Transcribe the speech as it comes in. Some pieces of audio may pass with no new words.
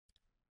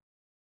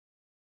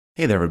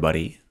Hey there,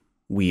 everybody.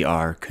 We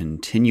are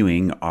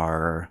continuing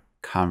our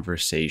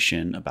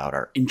conversation about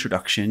our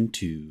introduction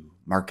to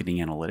marketing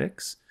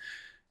analytics.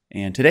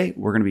 And today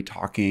we're going to be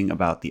talking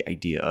about the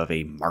idea of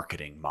a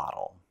marketing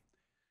model.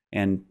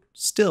 And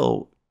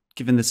still,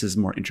 given this is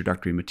more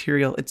introductory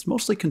material, it's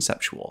mostly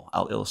conceptual.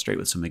 I'll illustrate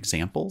with some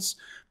examples,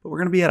 but we're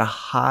going to be at a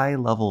high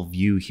level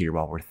view here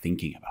while we're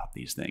thinking about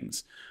these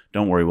things.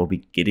 Don't worry, we'll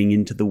be getting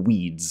into the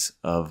weeds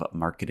of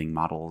marketing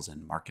models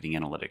and marketing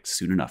analytics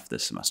soon enough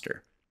this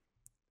semester.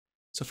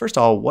 So first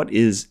of all, what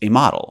is a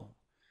model?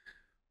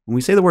 When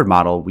we say the word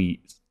model,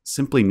 we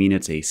simply mean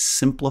it's a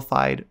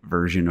simplified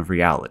version of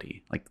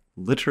reality. Like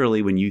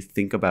literally, when you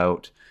think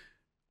about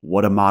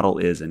what a model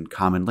is in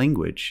common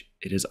language,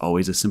 it is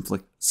always a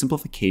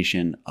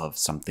simplification of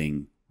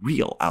something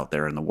real out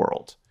there in the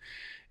world.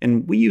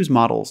 And we use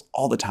models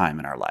all the time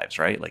in our lives,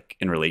 right? Like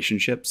in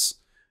relationships,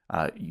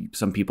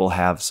 some people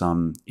have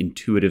some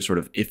intuitive sort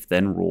of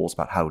if-then rules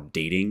about how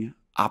dating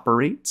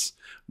operates,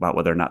 about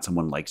whether or not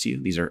someone likes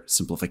you. These are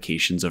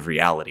simplifications of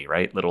reality,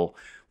 right? Little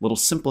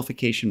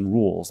simplification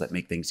rules that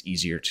make things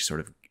easier to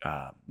sort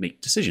of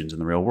make decisions in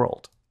the real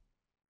world.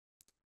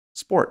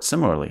 Sports,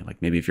 similarly,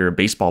 like maybe if you're a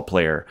baseball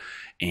player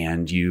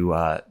and you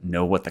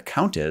know what the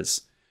count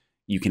is,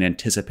 you can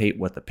anticipate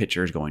what the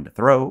pitcher is going to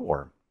throw,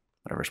 or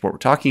whatever sport we're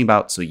talking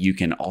about, so you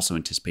can also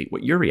anticipate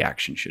what your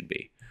reaction should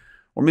be.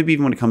 Or maybe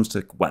even when it comes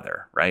to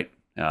weather, right?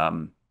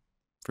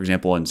 For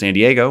example, in San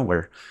Diego,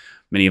 where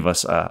many of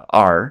us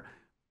are,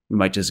 we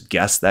might just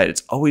guess that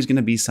it's always going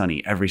to be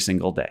sunny every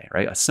single day,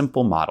 right? A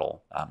simple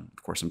model.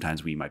 Of course,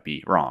 sometimes we might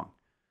be wrong.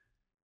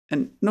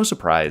 And no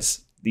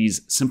surprise,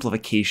 these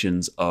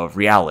simplifications of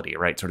reality,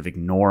 right? Sort of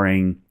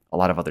ignoring a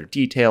lot of other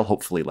detail,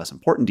 hopefully less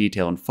important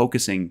detail, and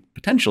focusing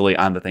potentially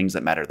on the things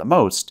that matter the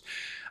most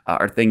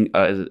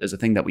is a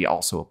thing that we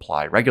also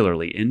apply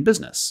regularly in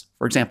business.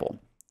 For example,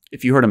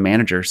 if you heard a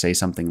manager say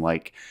something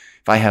like,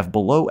 if I have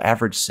below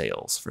average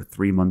sales for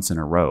 3 months in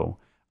a row,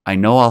 I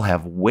know I'll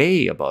have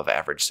way above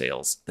average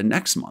sales the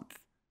next month,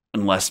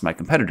 unless my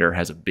competitor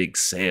has a big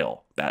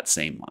sale that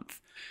same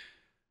month.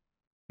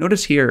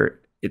 Notice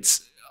here,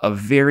 it's a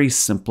very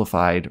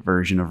simplified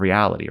version of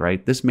reality,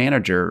 right? This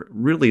manager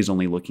really is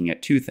only looking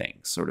at two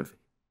things, sort of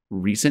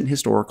recent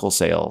historical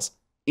sales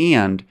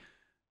and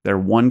their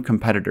one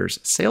competitor's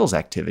sales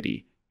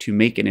activity to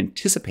make an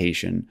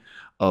anticipation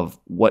of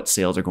what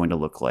sales are going to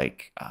look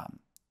like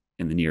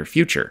in the near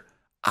future.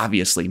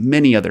 Obviously,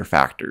 many other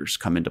factors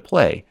come into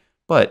play,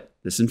 but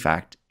this, in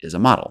fact, is a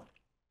model.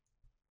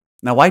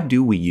 Now, why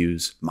do we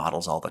use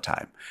models all the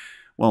time?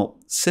 Well,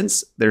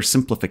 since they're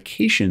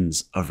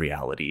simplifications of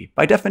reality,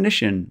 by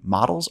definition,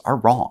 models are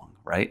wrong,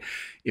 right?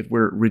 If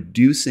we're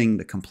reducing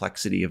the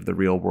complexity of the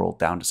real world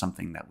down to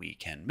something that we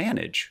can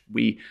manage,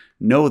 we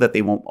know that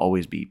they won't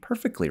always be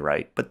perfectly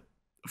right, but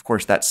of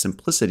course, that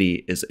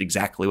simplicity is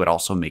exactly what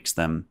also makes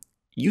them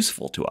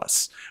useful to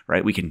us,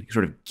 right? We can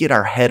sort of get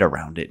our head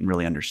around it and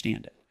really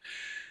understand it.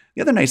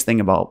 The other nice thing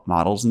about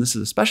models, and this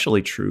is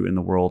especially true in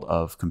the world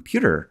of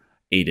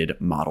computer-aided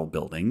model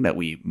building that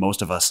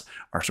most of us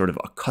are sort of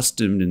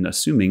accustomed and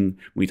assuming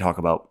when we talk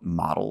about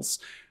models,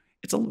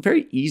 it's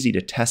very easy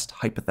to test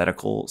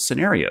hypothetical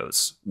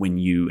scenarios when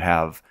you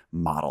have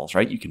models,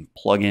 right? You can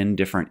plug in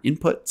different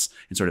inputs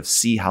and sort of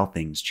see how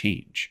things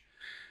change.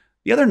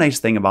 The other nice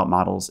thing about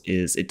models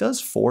is it does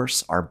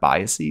force our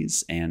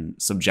biases and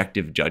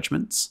subjective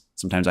judgments.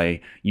 Sometimes I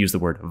use the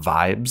word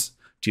vibes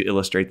to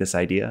illustrate this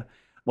idea.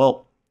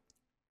 Well,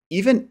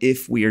 even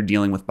if we are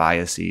dealing with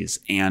biases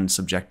and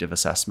subjective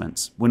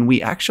assessments, when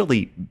we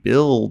actually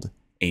build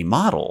a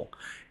model,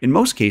 in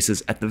most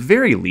cases, at the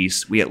very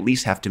least, we at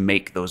least have to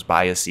make those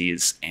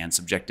biases and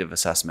subjective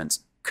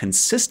assessments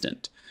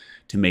consistent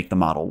to make the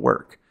model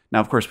work.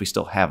 Now, of course, we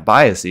still have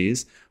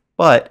biases,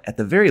 but at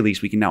the very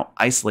least, we can now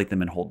isolate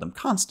them and hold them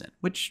constant,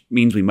 which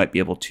means we might be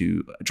able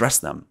to address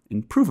them,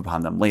 improve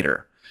upon them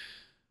later.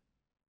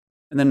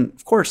 And then,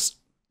 of course,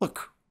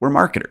 look, we're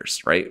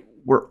marketers, right?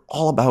 We're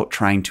all about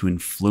trying to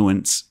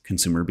influence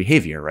consumer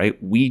behavior, right?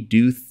 We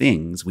do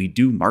things, we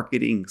do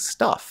marketing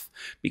stuff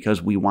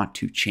because we want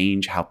to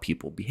change how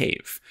people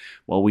behave.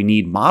 Well, we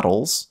need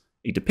models,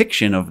 a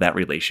depiction of that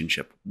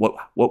relationship,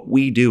 what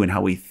we do and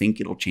how we think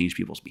it'll change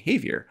people's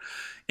behavior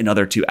in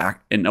order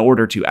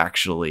to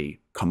actually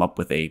come up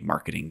with a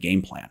marketing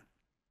game plan.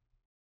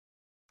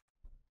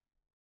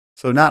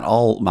 So not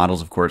all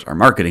models, of course, are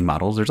marketing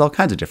models. There's all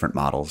kinds of different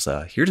models.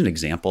 Here's an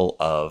example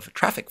of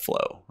traffic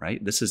flow,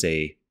 right? This is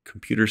a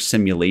computer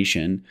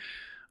simulation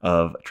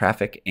of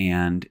traffic,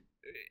 and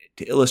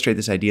to illustrate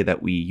this idea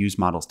that we use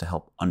models to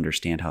help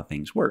understand how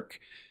things work.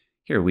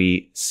 Here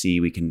we see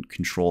we can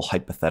control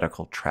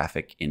hypothetical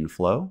traffic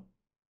inflow,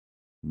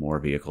 more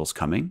vehicles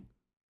coming.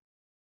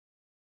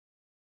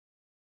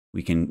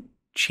 We can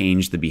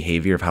change the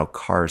behavior of how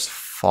cars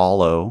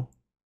follow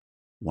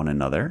one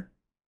another.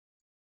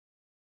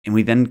 And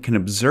we then can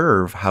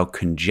observe how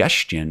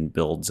congestion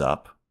builds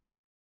up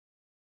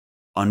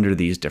under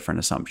these different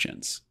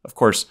assumptions. Of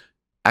course,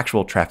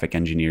 actual traffic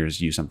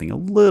engineers use something a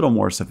little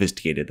more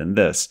sophisticated than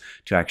this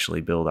to actually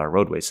build our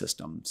roadway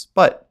systems,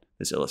 but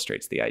this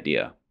illustrates the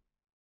idea.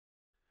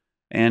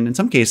 And in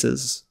some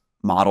cases,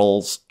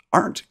 models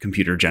aren't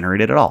computer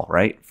generated at all,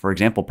 right? For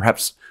example,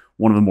 perhaps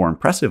one of the more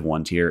impressive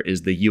ones here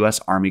is the US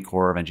Army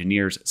Corps of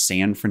Engineers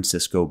San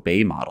Francisco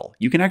Bay model.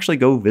 You can actually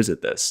go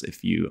visit this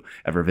if you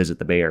ever visit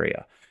the Bay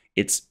Area.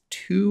 It's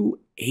 2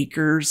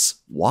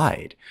 acres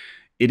wide.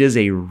 It is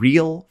a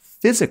real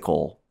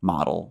physical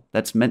model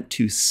that's meant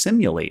to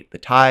simulate the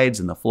tides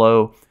and the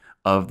flow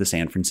of the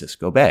San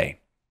Francisco Bay.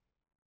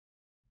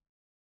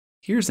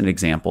 Here's an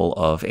example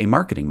of a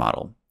marketing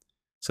model.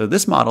 So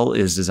this model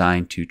is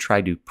designed to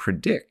try to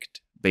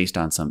predict, based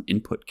on some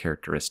input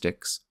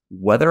characteristics,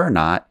 whether or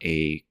not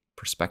a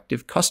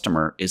prospective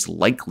customer is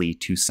likely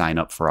to sign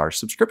up for our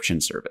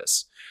subscription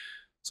service.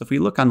 So if we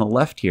look on the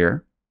left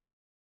here,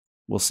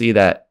 we'll see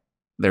that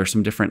there are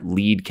some different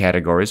lead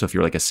categories. So if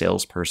you're like a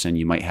salesperson,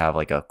 you might have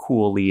like a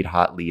cool lead,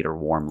 hot lead, or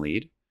warm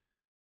lead.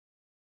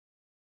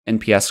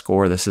 NPS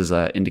score, this is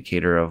an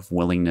indicator of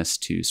willingness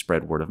to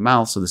spread word of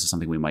mouth. So this is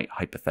something we might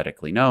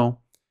hypothetically know.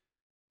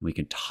 We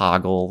can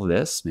toggle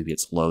this. Maybe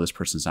it's low. This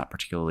person's not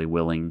particularly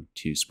willing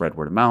to spread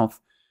word of mouth.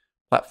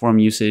 Platform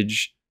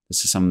usage.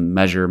 This is some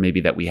measure maybe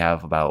that we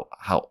have about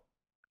how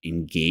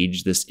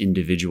engaged this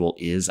individual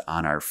is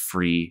on our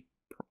free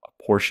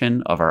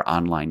portion of our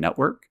online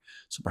network.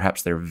 So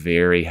perhaps they're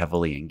very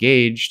heavily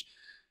engaged.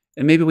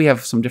 And maybe we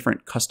have some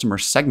different customer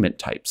segment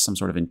types, some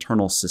sort of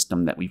internal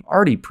system that we've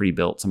already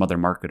pre-built, some other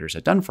marketers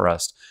have done for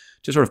us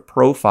to sort of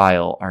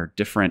profile our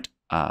different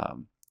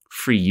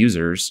free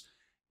users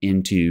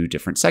into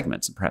different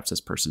segments. And perhaps this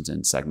person's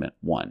in segment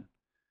 1.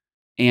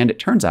 And it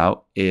turns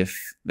out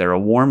if they're a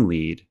warm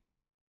lead,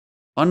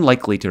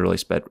 unlikely to really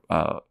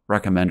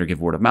recommend or give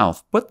word of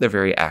mouth, but they're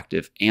very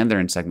active and they're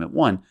in segment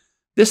 1,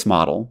 this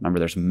model, remember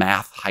there's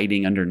math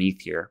hiding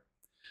underneath here,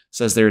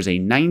 says there's a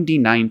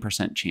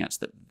 99% chance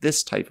that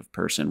this type of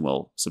person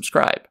will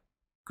subscribe.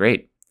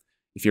 Great.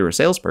 If you're a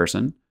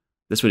salesperson,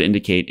 this would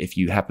indicate if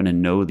you happen to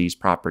know these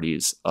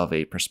properties of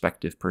a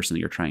prospective person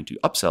that you're trying to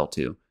upsell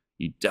to,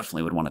 you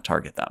definitely would want to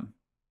target them.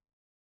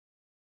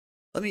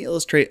 Let me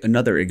illustrate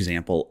another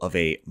example of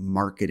a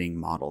marketing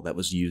model that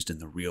was used in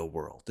the real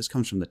world. This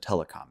comes from the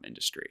telecom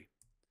industry.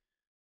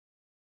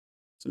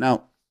 So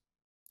now,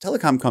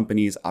 telecom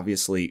companies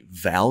obviously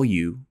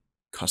value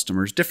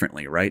customers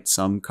differently, right?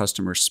 Some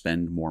customers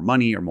spend more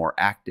money, are more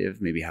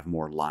active, maybe have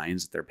more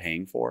lines that they're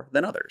paying for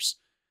than others.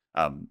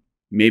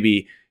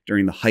 Maybe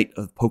during the height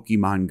of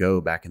Pokemon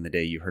Go back in the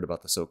day, you heard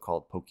about the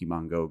so-called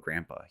Pokemon Go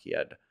grandpa. He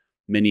had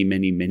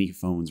many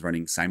phones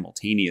running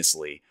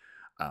simultaneously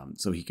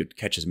so he could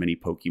catch as many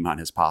Pokemon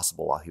as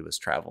possible while he was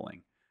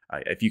traveling.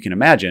 If you can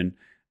imagine,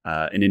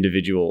 an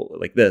individual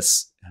like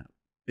this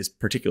is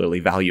particularly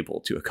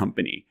valuable to a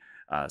company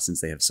since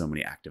they have so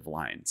many active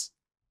lines.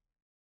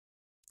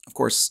 Of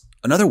course,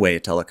 another way a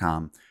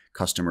telecom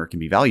customer can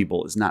be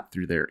valuable is not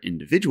through their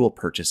individual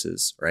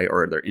purchases, right,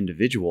 or their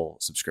individual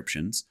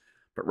subscriptions,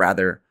 but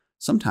rather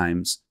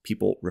sometimes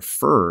people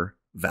refer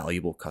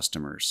valuable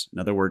customers. In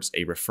other words,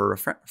 a refer a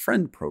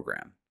friend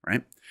program,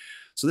 right?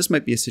 So this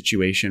might be a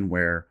situation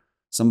where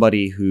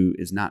somebody who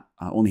is not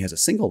only has a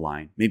single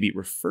line, maybe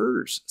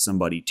refers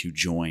somebody to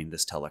join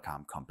this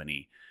telecom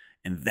company,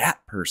 and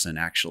that person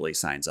actually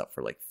signs up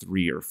for like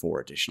 3 or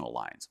 4 additional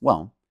lines.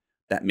 Well,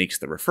 that makes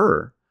the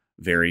referrer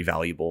very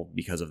valuable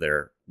because of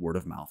their word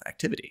of mouth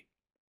activity.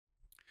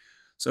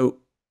 So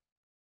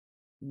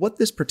what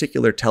this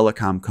particular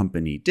telecom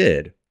company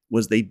did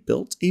was they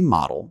built a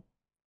model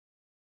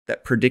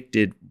that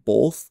predicted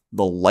both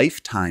the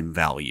lifetime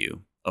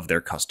value of their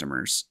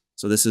customers.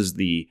 So this is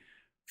the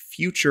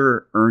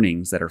future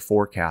earnings that are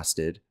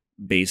forecasted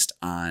based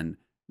on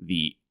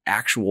the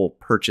actual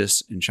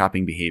purchase and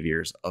shopping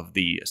behaviors of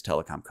these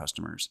telecom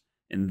customers.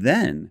 And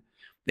then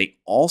they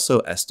also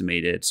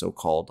estimated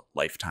so-called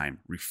lifetime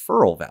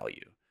referral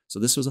value. So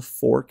this was a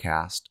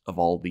forecast of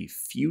all the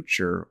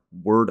future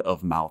word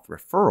of mouth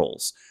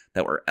referrals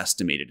that were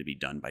estimated to be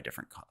done by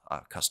different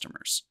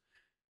customers.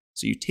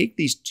 So you take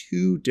these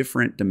 2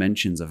 different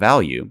dimensions of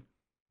value,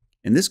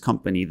 and this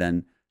company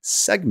then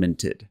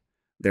segmented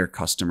their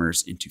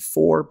customers into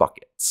 4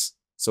 buckets,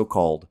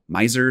 so-called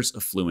misers,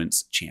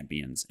 affluents,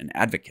 champions, and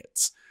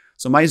advocates.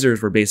 So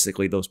misers were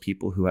basically those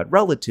people who had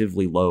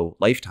relatively low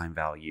lifetime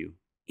value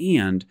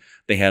and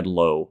they had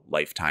low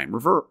lifetime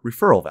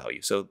referral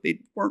value. So they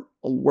weren't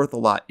worth a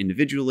lot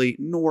individually,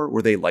 nor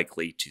were they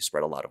likely to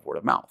spread a lot of word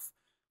of mouth.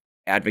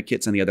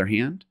 Advocates, on the other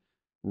hand,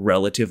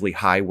 relatively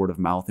high word of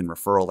mouth and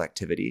referral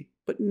activity,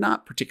 but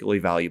not particularly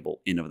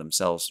valuable in of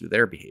themselves through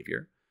their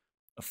behavior.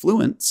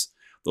 Affluents,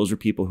 those were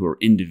people who were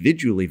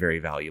individually very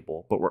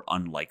valuable, but were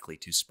unlikely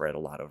to spread a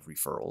lot of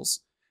referrals.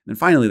 And then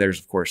finally, there's,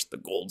 of course, the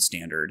gold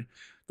standard.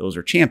 Those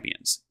are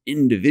champions,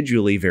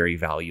 individually very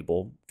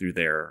valuable through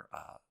their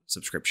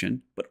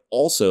subscription, but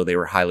also they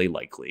were highly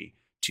likely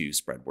to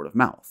spread word of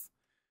mouth.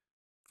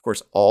 Of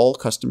course, all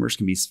customers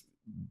can be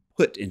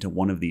put into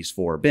one of these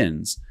 4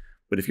 bins,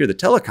 but if you're the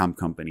telecom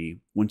company,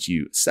 once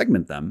you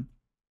segment them,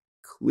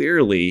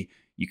 clearly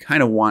you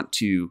kind of want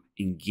to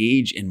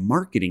engage in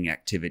marketing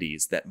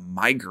activities that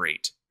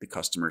migrate the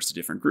customers to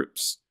different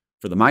groups.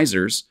 For the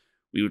misers,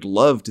 We would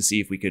love to see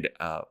if we could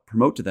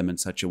promote to them in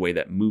such a way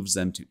that moves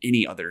them to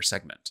any other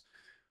segment.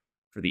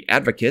 For the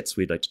advocates,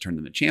 we'd like to turn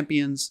them to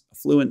champions.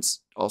 Affluents,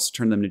 also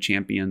turn them to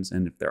champions.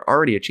 And if they're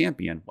already a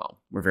champion,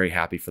 well, we're very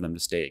happy for them to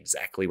stay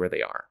exactly where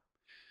they are.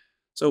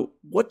 So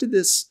what did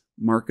this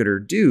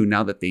marketer do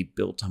now that they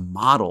built a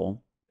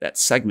model that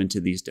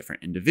segmented these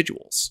different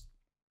individuals?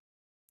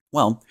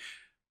 Well,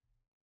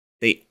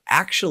 they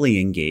actually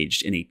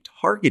engaged in a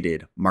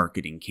targeted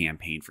marketing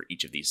campaign for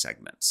each of these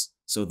segments.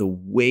 So the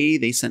way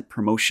they sent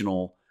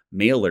promotional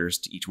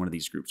mailers to each one of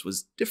these groups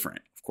was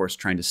different, of course,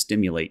 trying to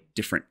stimulate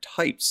different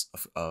types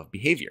of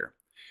behavior.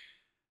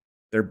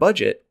 Their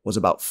budget was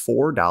about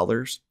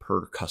 $4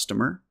 per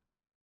customer,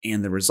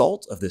 and the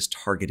result of this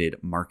targeted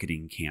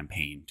marketing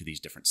campaign to these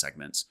different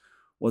segments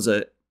was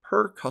a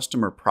per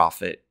customer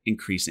profit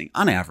increasing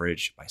on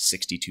average by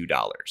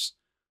 $62.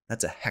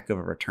 That's a heck of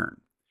a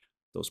return.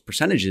 Those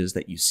percentages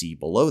that you see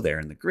below there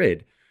in the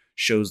grid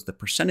shows the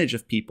percentage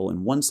of people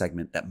in one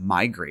segment that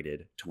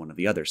migrated to one of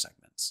the other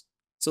segments.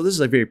 So this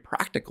is a very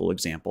practical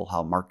example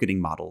how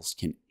marketing models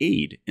can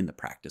aid in the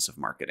practice of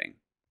marketing.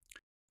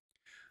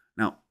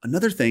 Now,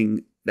 another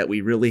thing that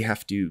we really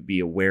have to be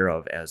aware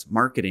of as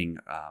marketing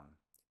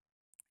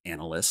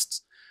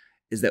analysts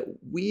is that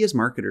we as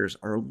marketers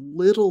are a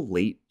little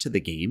late to the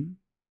game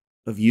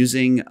of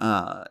using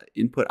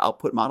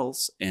input-output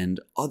models, and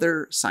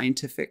other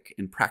scientific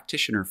and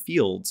practitioner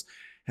fields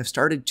have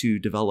started to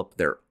develop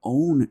their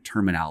own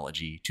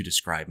terminology to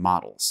describe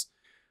models.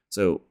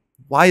 So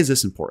why is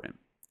this important?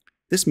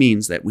 This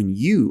means that when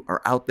you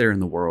are out there in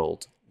the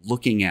world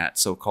looking at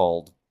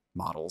so-called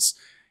models,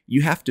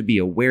 you have to be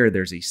aware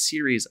there's a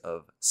series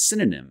of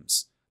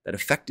synonyms that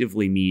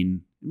effectively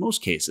mean, in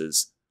most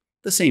cases,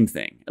 the same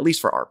thing, at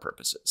least for our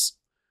purposes.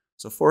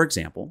 So for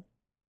example,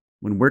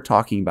 when we're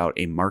talking about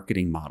a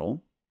marketing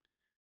model,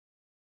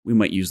 we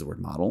might use the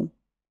word model,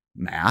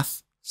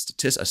 math,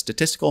 a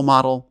statistical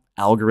model,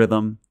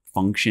 algorithm,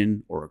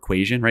 function, or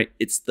equation, right?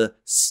 It's the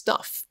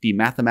stuff, the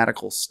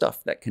mathematical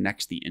stuff that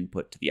connects the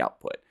input to the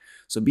output.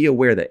 So be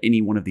aware that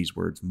any one of these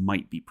words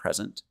might be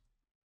present.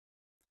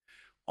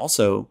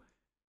 Also,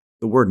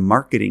 the word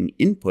marketing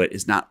input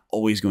is not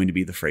always going to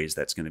be the phrase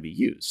that's going to be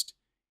used.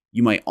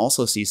 You might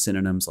also see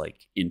synonyms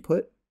like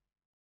input,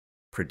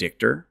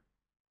 predictor,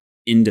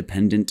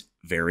 independent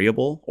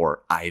variable,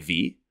 or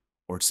IV,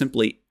 or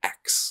simply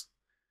X.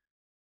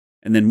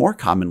 And then more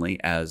commonly,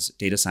 as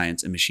data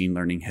science and machine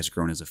learning has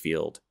grown as a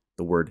field,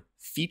 the word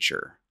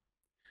feature.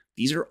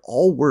 These are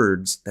all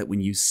words that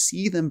when you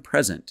see them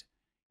present,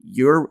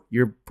 your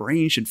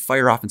brain should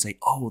fire off and say,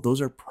 oh,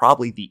 those are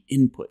probably the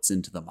inputs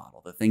into the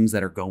model, the things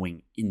that are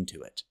going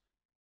into it.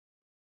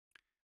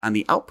 On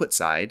the output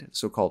side,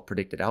 so-called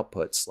predicted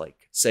outputs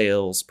like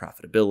sales,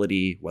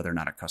 profitability, whether or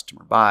not a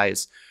customer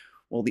buys,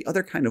 well, the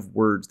other kind of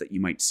words that you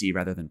might see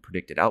rather than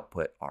predicted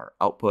output are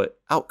output,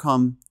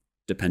 outcome,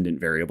 dependent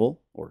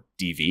variable, or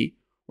DV,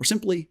 or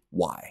simply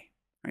Y.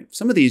 Right?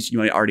 Some of these you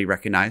might already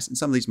recognize, and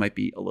some of these might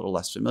be a little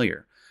less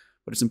familiar.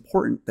 But it's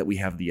important that we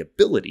have the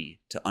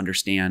ability to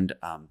understand,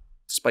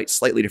 despite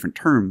slightly different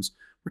terms,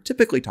 we're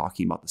typically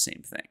talking about the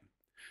same thing.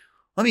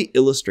 Let me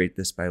illustrate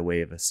this by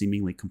way of a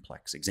seemingly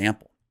complex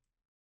example.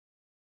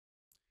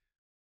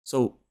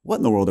 So what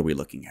in the world are we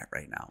looking at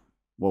right now?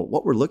 Well,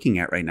 what we're looking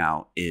at right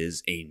now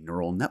is a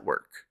neural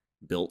network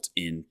built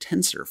in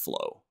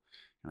TensorFlow.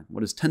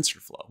 What is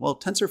TensorFlow? Well,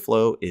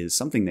 TensorFlow is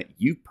something that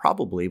you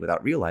probably,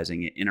 without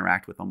realizing it,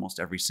 interact with almost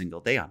every single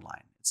day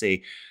online. It's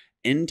a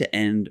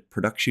end-to-end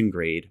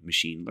production-grade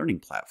machine learning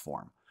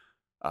platform.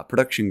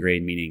 Production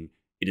grade meaning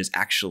it is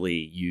actually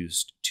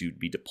used to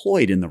be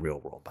deployed in the real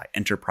world by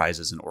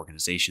enterprises and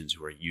organizations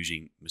who are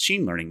using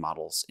machine learning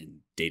models in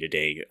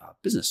day-to-day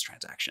business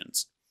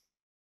transactions.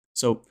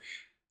 So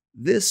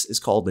this is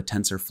called the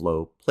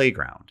TensorFlow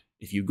Playground.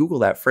 If you Google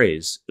that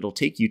phrase, it'll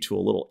take you to a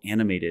little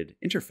animated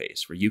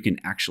interface where you can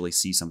actually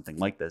see something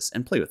like this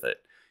and play with it.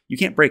 You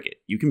can't break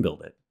it, you can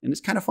build it, and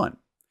it's kind of fun.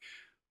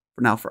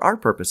 Now, for our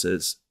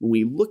purposes, when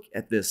we look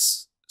at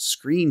this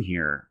screen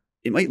here,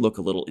 it might look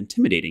a little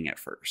intimidating at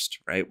first,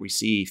 right? We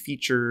see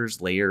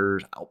features,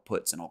 layers,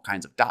 outputs, and all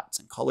kinds of dots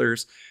and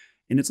colors,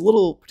 and it's a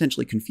little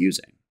potentially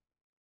confusing.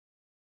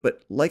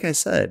 But like I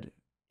said,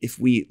 if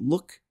we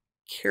look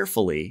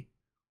carefully,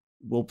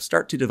 we'll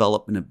start to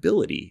develop an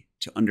ability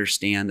to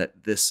understand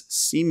that this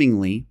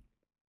seemingly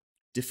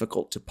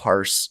difficult to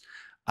parse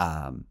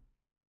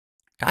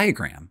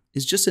diagram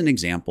is just an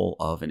example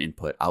of an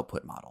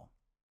input-output model.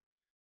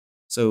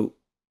 So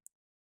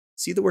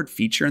see the word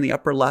feature in the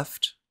upper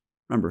left?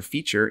 Remember,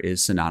 feature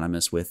is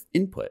synonymous with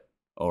input,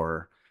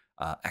 or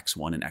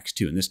X1 and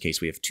X2. In this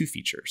case, we have two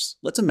features.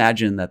 Let's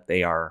imagine that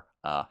they are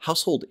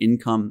household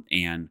income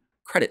and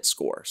credit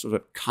score, sort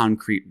of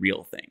concrete,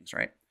 real things,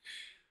 right?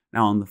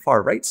 Now, on the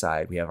far right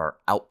side, we have our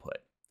output.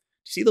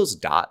 Do you see those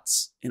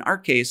dots? In our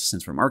case,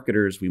 since we're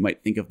marketers, we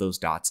might think of those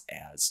dots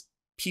as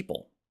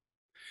people.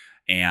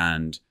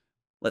 And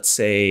let's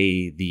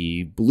say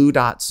the blue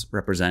dots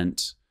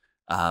represent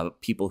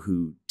people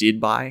who did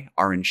buy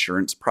our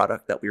insurance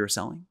product that we were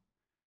selling.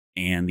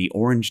 And the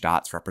orange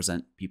dots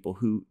represent people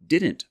who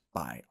didn't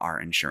buy our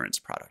insurance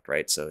product,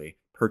 right? So a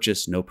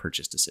purchase, no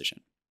purchase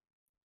decision.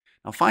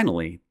 Now,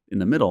 finally, in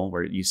the middle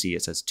where you see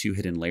it says 2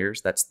 hidden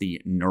layers, that's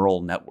the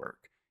neural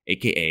network,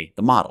 aka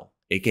the model,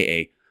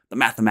 aka the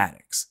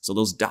mathematics. So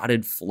those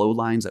dotted flow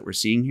lines that we're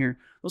seeing here,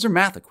 those are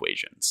math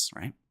equations,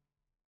 right?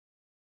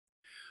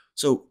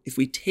 So if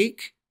we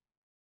take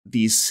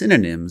these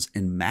synonyms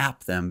and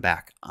map them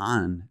back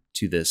on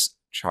to this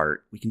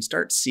chart, we can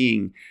start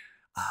seeing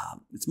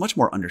it's much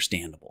more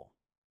understandable,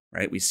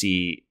 right? We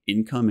see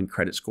income and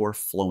credit score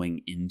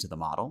flowing into the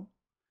model.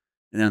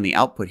 And then on the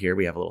output here,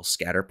 we have a little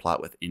scatter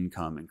plot with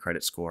income and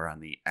credit score on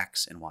the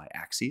X and Y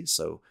axes.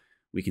 So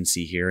we can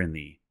see here in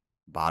the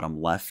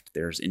bottom left,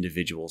 there's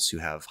individuals who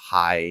have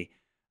high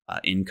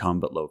income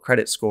but low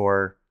credit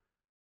score.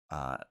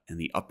 In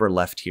the upper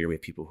left here, we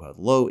have people who have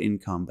low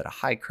income but a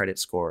high credit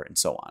score, and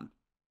so on.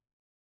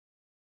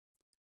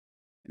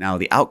 Now,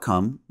 the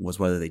outcome was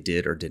whether they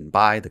did or didn't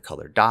buy, the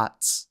colored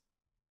dots.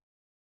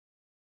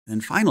 And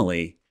then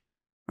finally,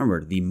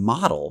 remember, the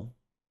model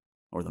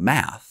or the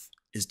math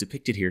is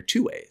depicted here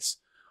 2 ways.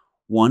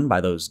 One,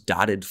 by those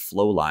dotted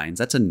flow lines.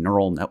 That's a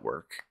neural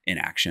network in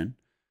action.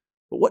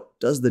 But what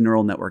does the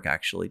neural network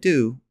actually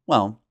do?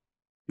 Well,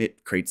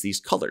 it creates these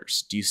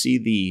colors. Do you see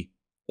the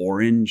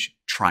orange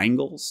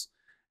triangles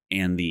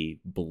and the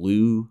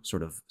blue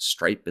sort of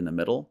stripe in the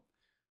middle?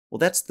 Well,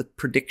 that's the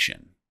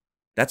prediction.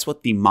 That's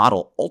what the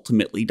model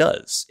ultimately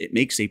does. It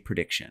makes a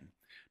prediction.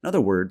 In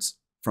other words,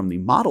 from the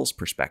model's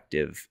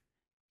perspective,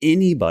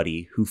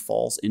 anybody who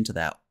falls into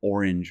that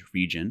orange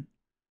region,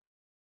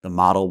 the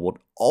model would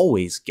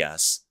always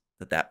guess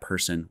that that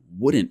person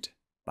wouldn't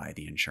buy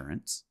the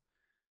insurance.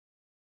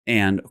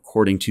 And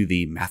according to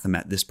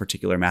this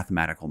particular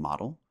mathematical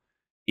model,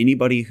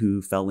 anybody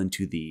who fell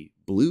into the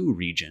blue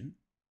region,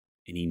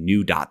 any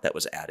new dot that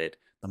was added,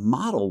 the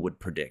model would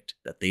predict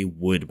that they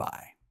would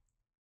buy.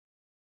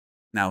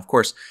 Now, of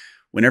course,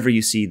 whenever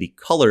you see the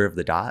color of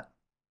the dot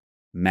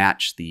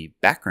match the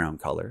background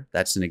color,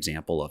 that's an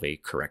example of a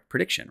correct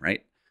prediction,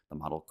 right? The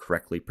model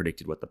correctly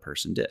predicted what the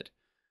person did.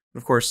 But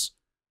of course,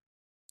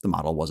 the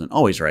model wasn't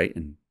always right,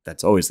 and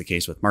that's always the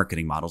case with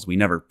marketing models. We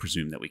never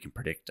presume that we can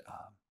predict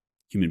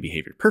human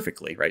behavior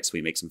perfectly, right? So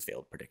we make some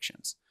failed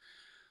predictions.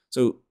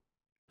 So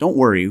don't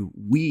worry,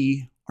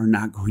 we are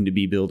not going to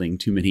be building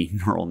too many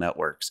neural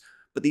networks,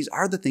 but these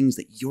are the things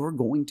that you're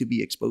going to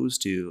be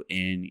exposed to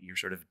in your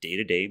sort of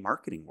day-to-day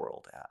marketing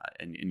world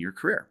and in your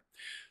career.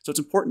 So it's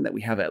important that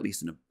we have at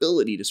least an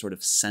ability to sort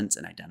of sense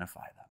and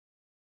identify them.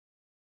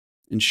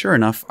 And sure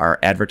enough, our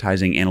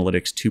advertising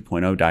analytics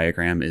 2.0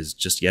 diagram is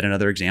just yet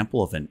another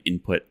example of an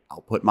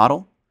input-output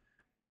model,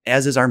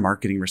 as is our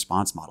marketing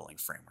response modeling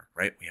framework,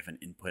 right? We have an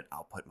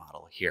input-output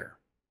model here.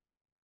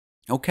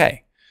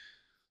 Okay,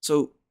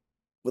 so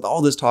with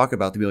all this talk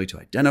about the ability to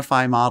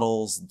identify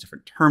models,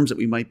 different terms that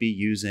we might be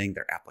using,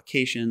 their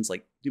applications,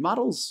 like, do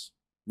models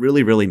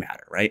really, really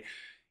matter, right?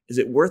 Is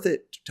it worth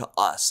it to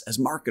us as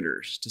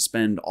marketers to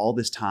spend all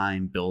this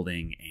time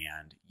building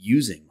and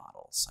using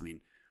models? I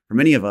mean, for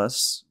many of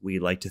us, we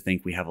like to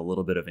think we have a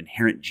little bit of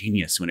inherent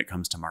genius when it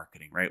comes to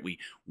marketing, right?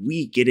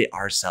 We get it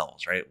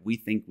ourselves, right? We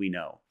think we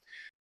know.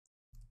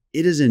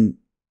 It is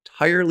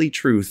entirely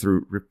true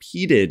through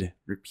repeated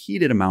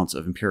amounts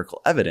of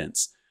empirical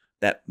evidence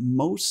that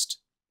most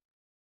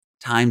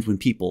times when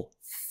people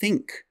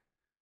think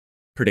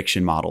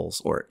prediction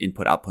models or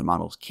input-output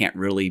models can't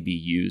really be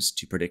used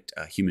to predict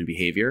human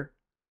behavior,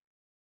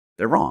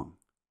 they're wrong.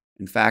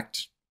 In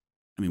fact,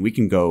 I mean, we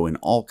can go in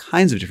all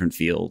kinds of different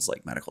fields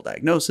like medical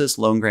diagnosis,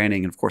 loan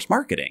granting, and of course,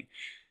 marketing.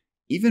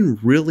 Even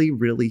really,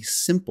 really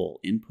simple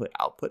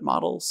input-output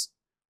models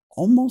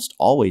almost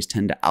always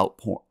tend to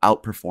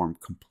outperform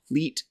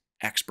complete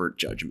expert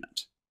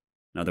judgment.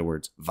 In other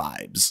words,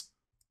 vibes.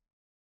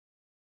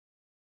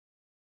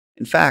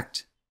 In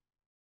fact,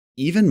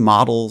 even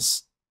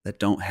models that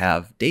don't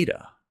have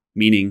data,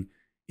 meaning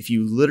if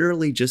you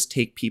literally just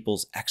take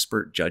people's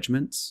expert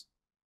judgments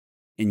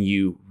and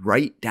you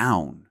write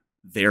down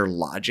their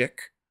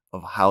logic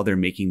of how they're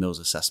making those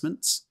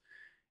assessments,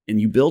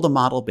 and you build a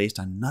model based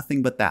on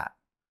nothing but that,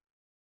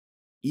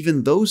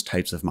 even those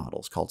types of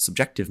models, called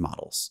subjective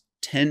models,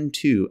 tend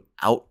to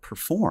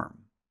outperform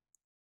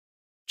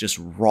just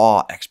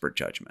raw expert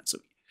judgment. So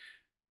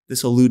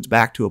this alludes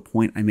back to a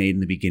point I made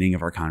in the beginning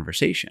of our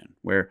conversation,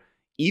 where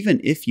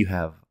even if you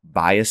have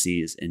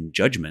biases and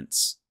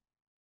judgments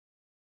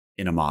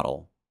in a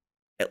model,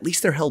 at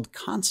least they're held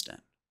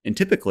constant. And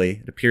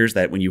typically, it appears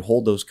that when you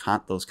hold those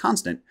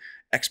constant,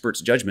 experts'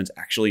 judgments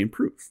actually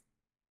improve.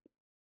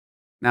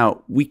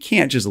 Now, we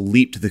can't just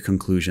leap to the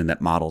conclusion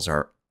that models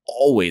are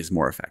always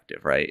more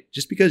effective, right?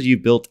 Just because you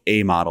built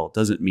a model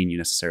doesn't mean you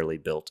necessarily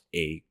built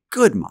a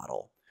good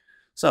model.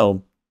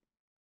 So,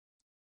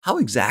 how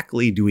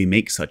exactly do we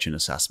make such an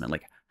assessment?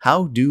 Like,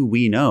 how do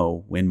we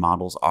know when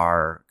models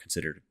are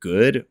considered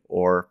good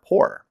or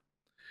poor?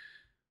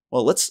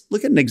 Well, let's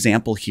look at an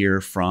example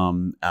here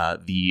from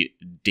the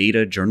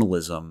data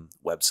journalism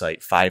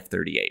website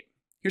 538.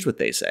 Here's what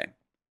they say.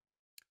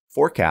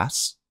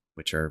 Forecasts,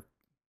 which are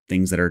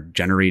things that are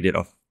generated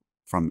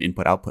from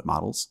input-output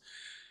models,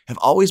 have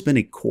always been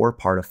a core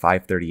part of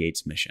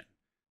 538's mission.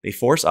 They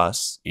force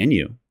us, and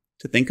you,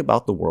 to think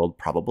about the world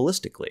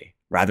probabilistically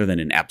rather than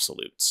in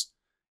absolutes.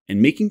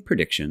 And making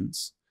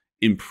predictions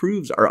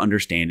improves our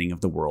understanding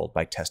of the world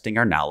by testing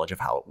our knowledge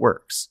of how it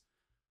works.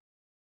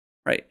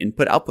 Right,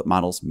 input-output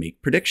models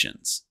make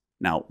predictions.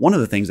 Now, one of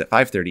the things that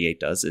 538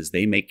 does is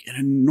they make an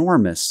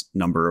enormous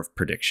number of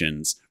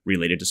predictions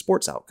related to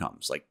sports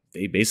outcomes. Like,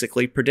 they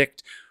basically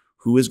predict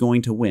who is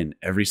going to win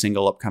every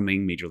single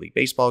upcoming Major League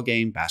Baseball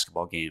game,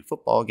 basketball game,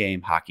 football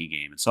game, hockey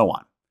game, and so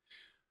on.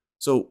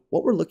 So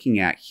what we're looking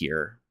at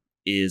here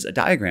is a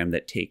diagram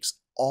that takes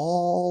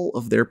all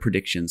of their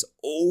predictions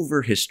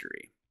over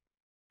history.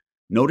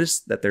 Notice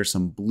that there's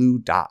some blue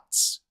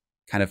dots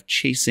kind of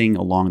chasing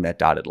along that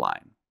dotted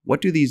line.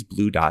 What do these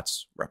blue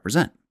dots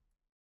represent?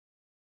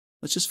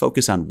 Let's just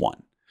focus on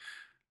one.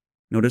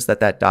 Notice that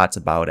that dot's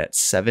about at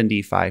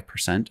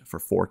 75% for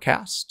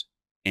forecast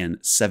and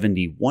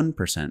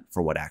 71%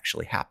 for what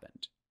actually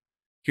happened.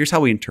 Here's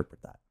how we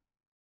interpret that.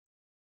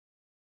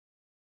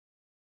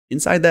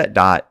 Inside that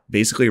dot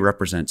basically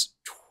represents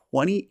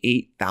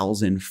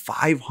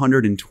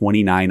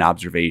 28,529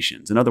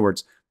 observations. In other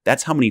words,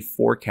 that's how many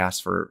forecasts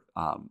for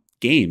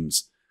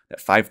games that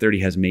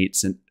 530 has made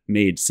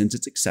since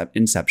its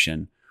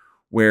inception,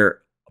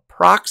 where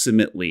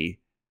approximately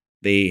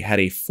they had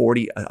a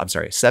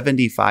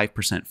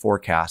 75%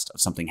 forecast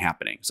of something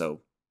happening.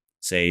 So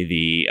say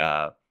the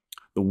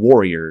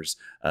Warriors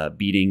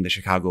beating the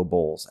Chicago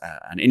Bulls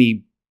on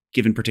any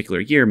given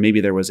particular year.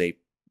 Maybe there was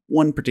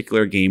one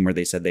particular game where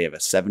they said they have a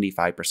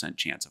 75%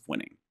 chance of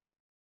winning.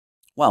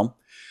 Well,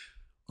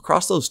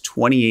 across those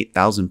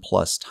 28,000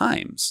 plus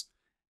times,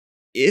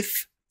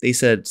 if they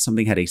said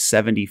something had a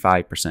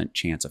 75%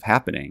 chance of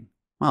happening,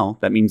 well,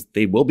 that means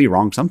they will be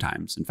wrong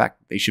sometimes. In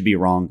fact, they should be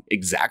wrong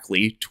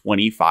exactly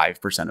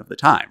 25% of the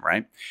time,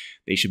 right?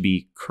 They should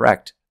be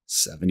correct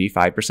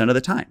 75% of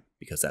the time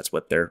because that's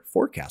what their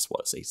forecast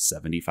was, a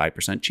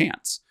 75%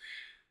 chance.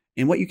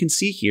 And what you can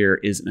see here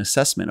is an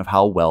assessment of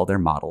how well their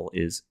model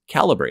is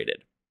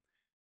calibrated.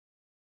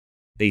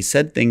 They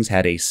said things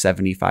had a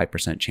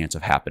 75% chance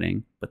of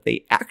happening, but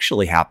they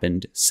actually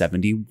happened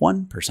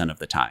 71% of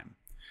the time.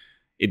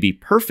 It'd be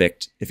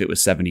perfect if it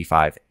was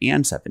 75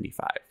 and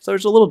 75. So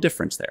there's a little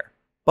difference there.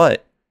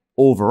 But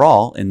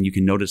overall, and you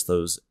can notice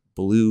those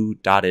blue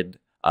dotted,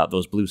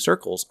 those blue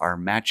circles are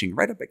matching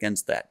right up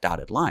against that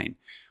dotted line.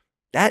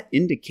 That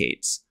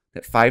indicates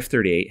that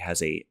 538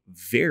 has a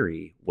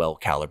very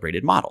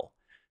well-calibrated model.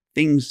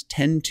 Things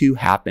tend to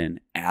happen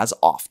as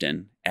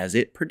often as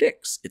it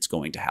predicts it's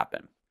going to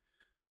happen.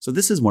 So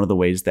this is one of the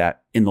ways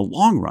that in the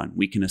long run,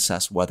 we can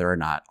assess whether or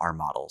not our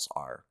models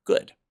are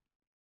good.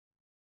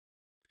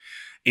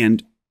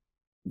 And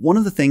one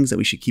of the things that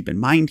we should keep in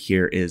mind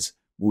here is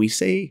when we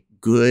say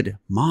good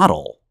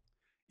model,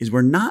 is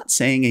we're not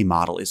saying a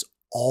model is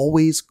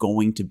always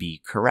going to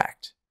be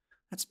correct.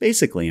 That's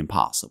basically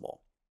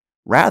impossible.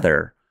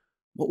 Rather,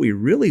 what we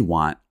really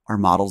want are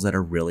models that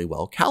are really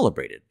well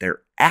calibrated.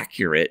 They're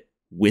accurate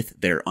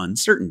with their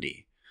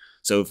uncertainty.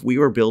 So if we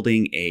were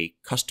building a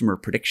customer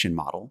prediction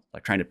model,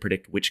 like trying to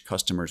predict which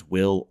customers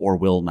will or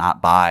will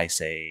not buy,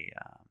 say,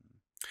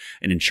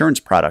 an insurance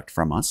product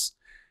from us,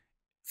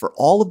 for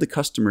all of the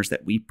customers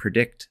that we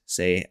predict,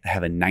 say,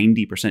 have a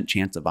 90%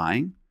 chance of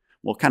buying,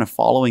 well, kind of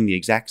following the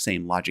exact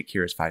same logic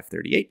here as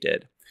 538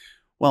 did.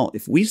 Well,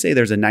 if we say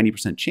there's a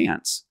 90%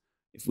 chance,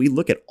 if we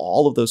look at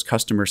all of those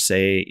customers,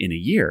 say, in a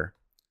year,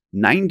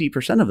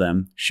 90% of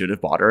them should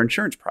have bought our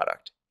insurance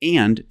product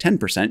and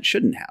 10%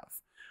 shouldn't have.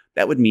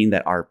 That would mean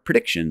that our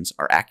predictions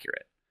are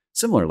accurate.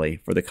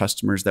 Similarly, for the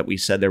customers that we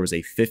said there was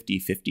a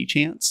 50-50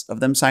 chance of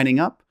them signing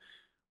up,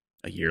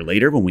 a year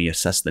later, when we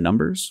assess the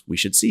numbers, we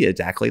should see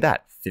exactly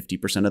that.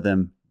 50% of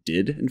them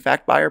did, in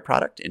fact, buy our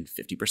product and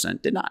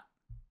 50% did not.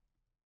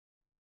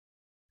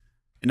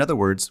 In other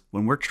words,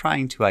 when we're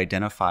trying to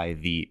identify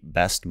the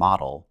best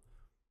model,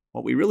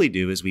 what we really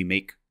do is we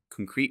make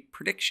concrete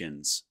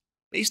predictions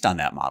based on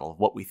that model of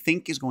what we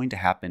think is going to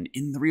happen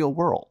in the real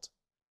world.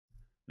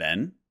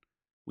 Then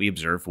we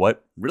observe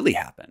what really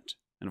happened.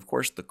 And of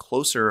course, the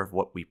closer of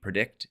what we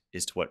predict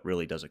is to what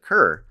really does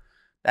occur,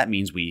 that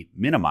means we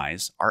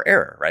minimize our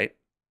error, right?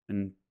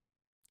 And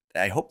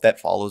I hope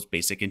that follows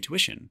basic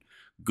intuition.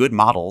 Good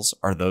models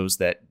are those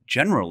that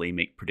generally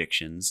make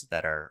predictions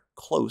that are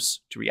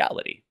close to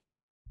reality.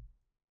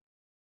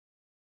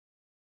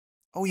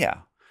 Oh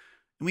yeah,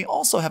 and we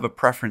also have a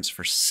preference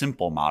for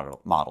simple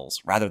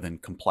models rather than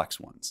complex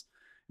ones.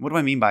 And what do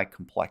I mean by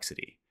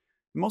complexity?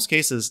 In most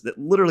cases, that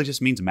literally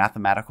just means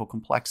mathematical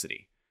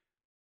complexity.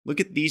 Look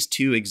at these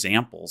two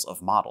examples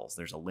of models.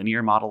 There's a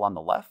linear model on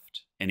the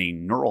left and a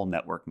neural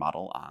network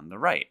model on the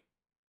right.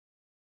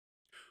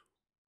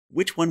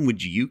 Which one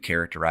would you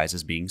characterize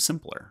as being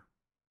simpler?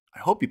 I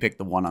hope you picked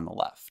the one on the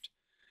left.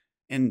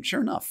 And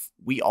sure enough,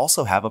 we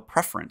also have a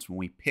preference when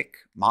we pick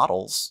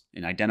models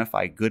and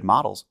identify good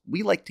models.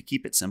 We like to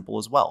keep it simple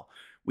as well.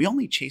 We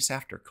only chase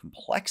after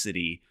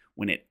complexity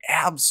when it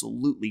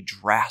absolutely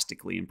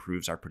drastically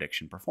improves our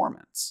prediction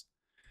performance.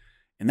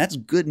 And that's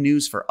good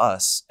news for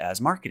us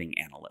as marketing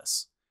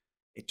analysts.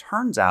 It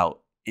turns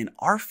out in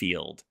our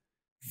field,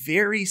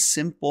 very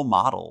simple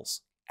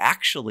models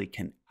actually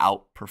can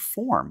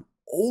outperform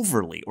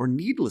overly or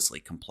needlessly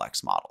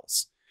complex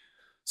models.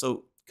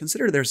 So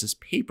consider there's this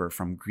paper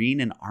from Green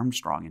and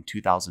Armstrong in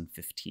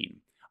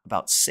 2015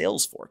 about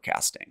sales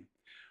forecasting.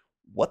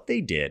 What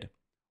they did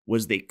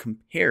was they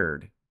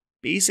compared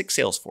basic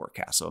sales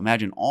forecasts. So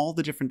imagine all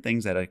the different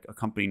things that a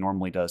company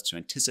normally does to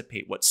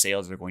anticipate what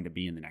sales are going to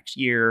be in the next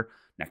year,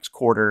 next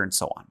quarter, and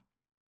so on.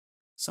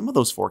 Some of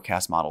those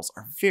forecast models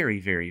are very,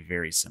 very,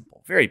 very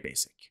simple, very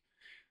basic.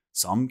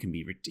 Some can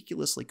be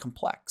ridiculously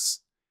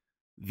complex.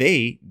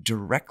 They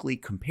directly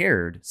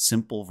compared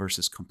simple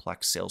versus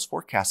complex sales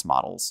forecast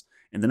models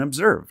and then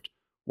observed,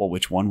 well,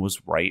 which one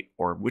was right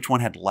or which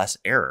one had less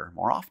error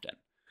more often.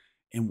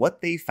 And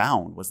what they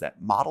found was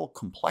that model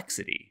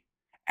complexity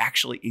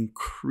actually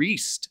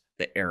increased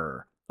the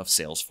error of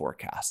sales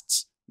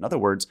forecasts. In other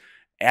words,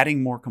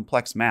 adding more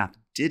complex math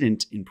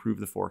didn't improve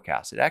the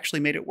forecast. It actually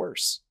made it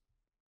worse.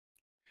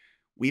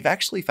 We've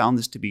actually found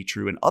this to be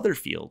true in other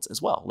fields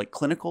as well, like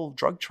clinical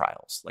drug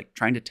trials, like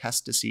trying to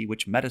test to see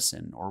which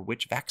medicine or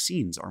which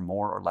vaccines are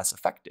more or less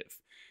effective.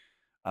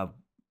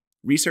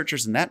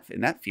 Researchers in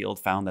that field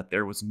found that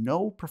there was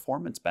no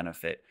performance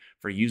benefit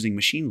for using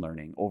machine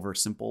learning over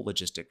simple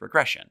logistic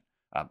regression.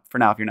 For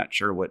now, if you're not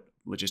sure what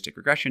logistic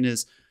regression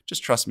is,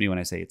 just trust me when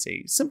I say it's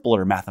a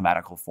simpler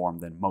mathematical form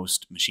than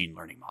most machine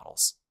learning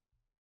models.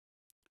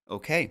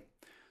 Okay,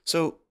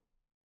 so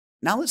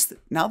now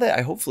that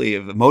I hopefully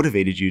have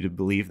motivated you to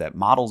believe that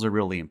models are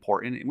really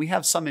important and we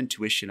have some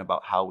intuition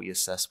about how we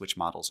assess which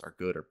models are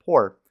good or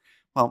poor,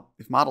 well,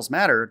 if models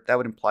matter, that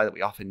would imply that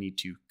we often need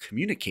to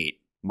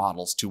communicate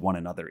models to one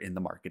another in the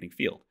marketing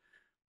field.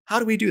 How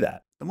do we do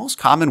that? The most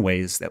common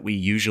ways that we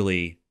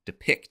usually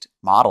depict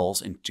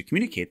models and to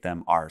communicate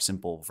them are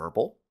simple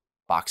verbal,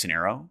 box and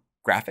arrow,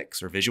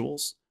 graphics or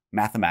visuals,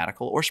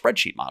 mathematical, or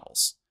spreadsheet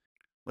models.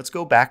 Let's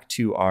go back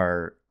to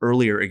our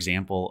earlier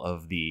example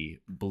of the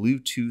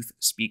Bluetooth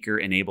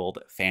speaker-enabled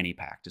fanny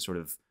pack to sort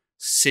of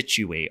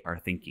situate our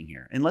thinking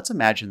here. And let's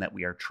imagine that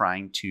we are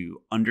trying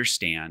to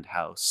understand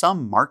how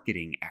some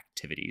marketing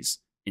activities,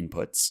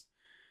 inputs,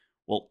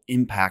 will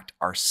impact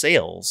our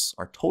sales,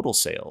 our total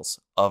sales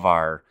of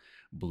our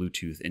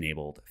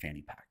Bluetooth-enabled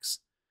fanny packs.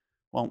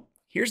 Well,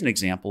 here's an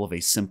example of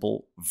a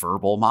simple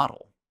verbal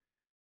model.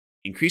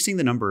 Increasing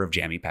the number of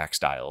jammy pack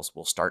styles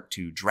will start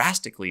to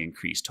drastically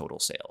increase total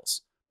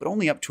sales, but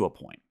only up to a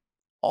point.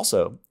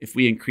 Also, if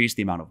we increase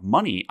the amount of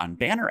money on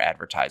banner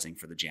advertising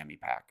for the jammy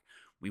pack,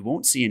 we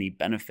won't see any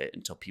benefit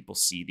until people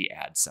see the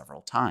ad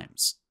several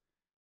times.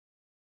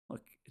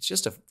 Look, it's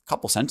just a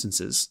couple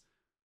sentences,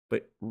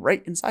 but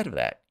right inside of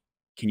that,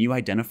 can you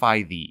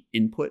identify the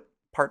input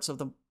parts of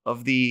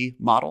the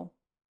model?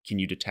 Can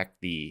you detect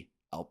the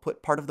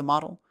output part of the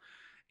model?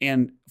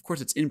 And of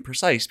course, it's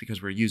imprecise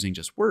because we're using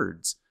just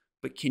words,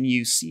 but can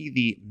you see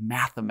the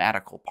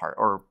mathematical part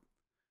or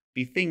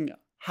the thing?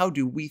 How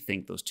do we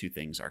think those two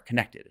things are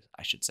connected,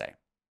 I should say?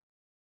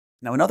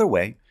 Now, another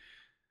way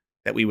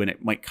that we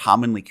might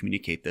commonly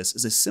communicate this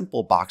is a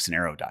simple box and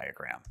arrow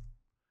diagram,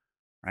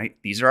 right?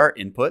 These are our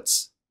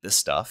inputs. This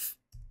stuff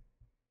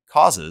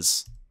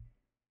causes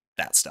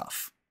that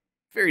stuff.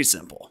 Very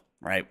simple,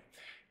 right?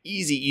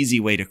 Easy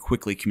way to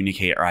quickly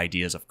communicate our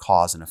ideas of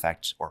cause and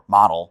effect or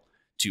model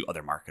to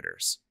other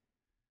marketers.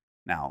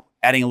 Now,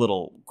 adding a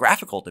little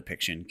graphical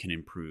depiction can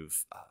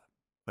improve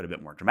quite a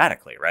bit more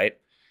dramatically, right?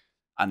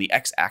 On the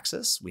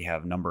x-axis, we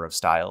have number of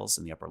styles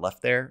in the upper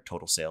left there,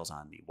 total sales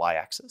on the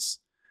y-axis.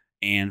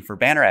 And for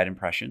banner ad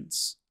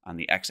impressions, on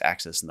the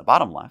x-axis in the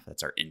bottom left,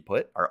 that's our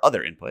input, our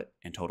other input,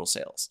 and total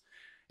sales.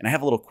 And I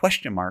have a little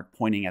question mark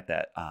pointing at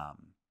that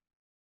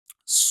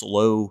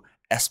slow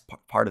S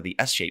part of the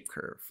S-shaped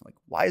curve. Like,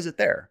 why is it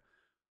there?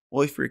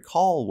 Well, if you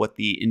recall what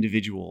the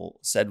individual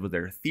said with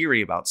their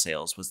theory about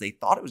sales was they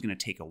thought it was going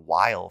to take a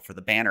while for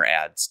the banner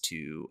ads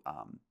to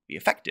be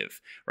effective,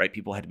 right?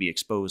 People had to be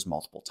exposed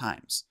multiple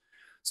times.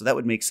 So that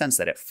would make sense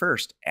that at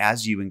first,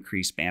 as you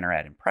increase banner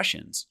ad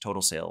impressions,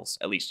 total sales,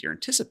 at least you're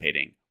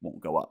anticipating, won't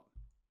go up.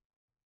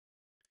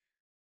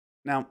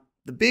 Now,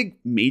 the big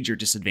major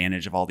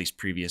disadvantage of all these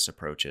previous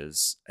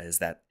approaches is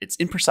that it's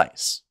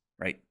imprecise,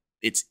 right?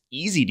 It's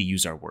easy to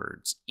use our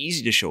words,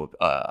 easy to show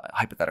a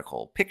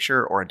hypothetical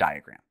picture or a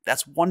diagram.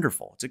 That's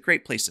wonderful. It's a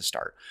great place to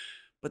start.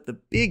 But the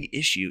big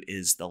issue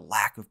is the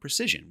lack of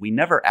precision. We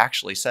never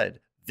actually said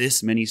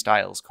this many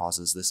styles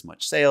causes this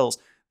much sales,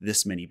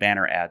 this many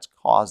banner ads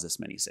cause this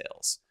many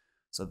sales.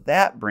 So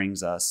that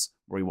brings us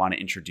where we want to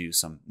introduce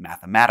some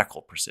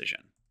mathematical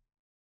precision.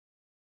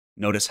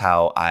 Notice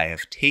how I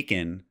have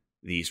taken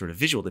the sort of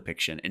visual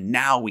depiction and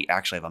now we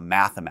actually have a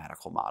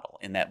mathematical model.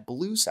 In that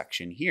blue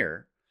section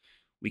here,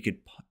 we could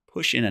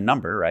push in a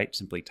number, right?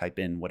 Simply type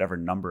in whatever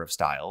number of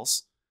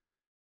styles,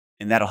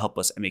 and that'll help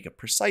us make a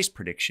precise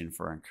prediction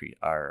for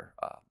our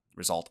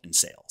result in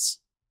sales.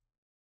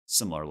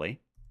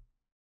 Similarly,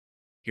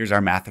 here's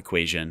our math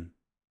equation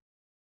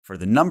for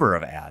the number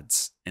of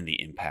ads and the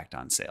impact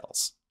on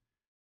sales.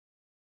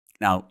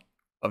 Now,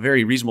 a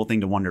very reasonable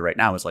thing to wonder right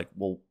now is like,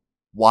 well,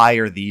 why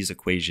are these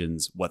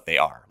equations what they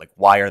are? Like,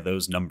 why are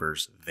those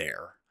numbers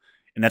there?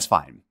 And that's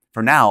fine.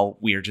 For now,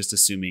 we are just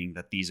assuming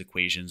that these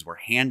equations were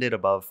handed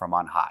above from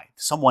on high.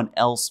 Someone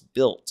else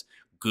built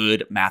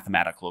good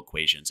mathematical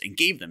equations and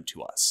gave them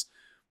to us.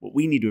 What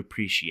we need to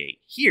appreciate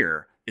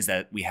here is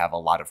that we have a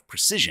lot of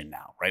precision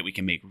now, right? We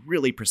can make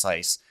really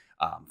precise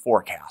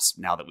forecasts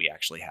now that we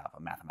actually have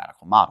a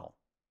mathematical model.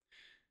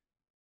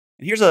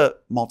 And here's a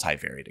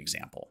multivariate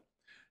example.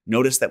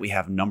 Notice that we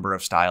have number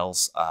of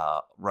styles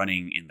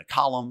running in the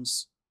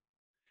columns,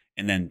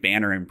 and then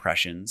banner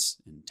impressions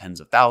in tens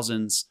of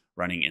thousands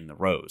running in the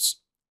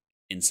rows.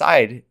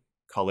 Inside,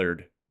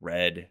 colored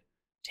red,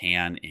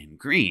 tan, and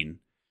green,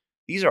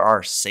 these are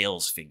our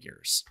sales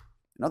figures.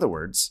 In other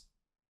words,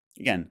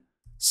 again,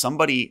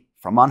 somebody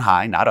from on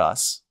high, not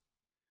us,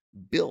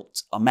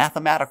 built a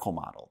mathematical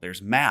model.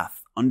 There's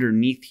math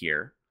underneath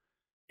here.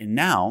 And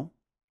now,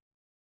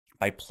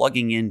 by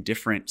plugging in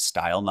different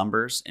style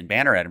numbers and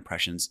banner ad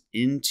impressions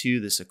into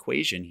this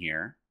equation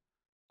here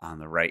on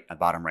the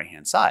bottom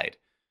right-hand side,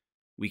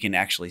 we can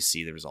actually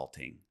see the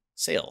resulting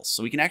sales.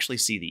 So we can actually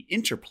see the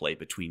interplay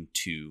between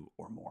two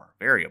or more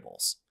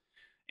variables.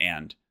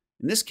 And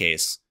in this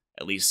case,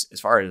 at least as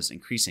far as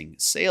increasing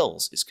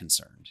sales is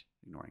concerned,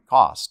 ignoring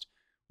cost,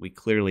 we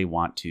clearly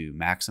want to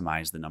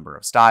maximize the number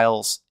of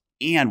styles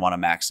and want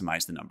to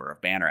maximize the number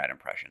of banner ad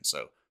impressions.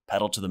 So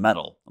pedal to the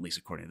metal, at least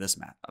according to this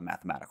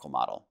mathematical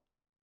model.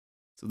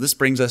 So this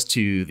brings us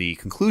to the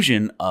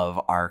conclusion of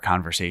our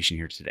conversation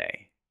here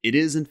today. It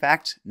is, in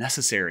fact,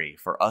 necessary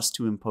for us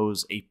to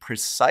impose a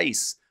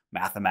precise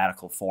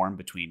mathematical form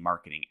between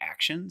marketing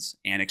actions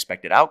and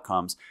expected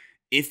outcomes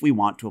if we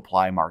want to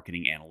apply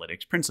marketing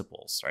analytics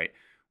principles, right?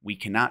 We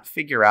cannot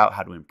figure out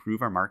how to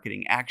improve our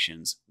marketing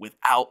actions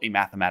without a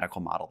mathematical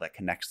model that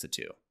connects the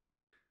two.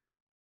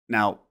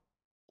 Now,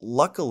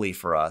 luckily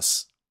for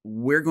us,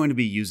 we're going to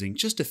be using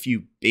just a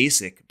few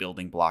basic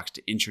building blocks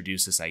to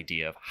introduce this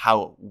idea of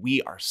how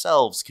we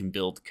ourselves can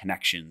build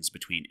connections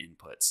between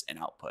inputs and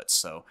outputs.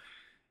 So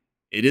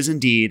it is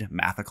indeed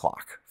math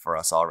o'clock for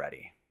us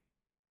already.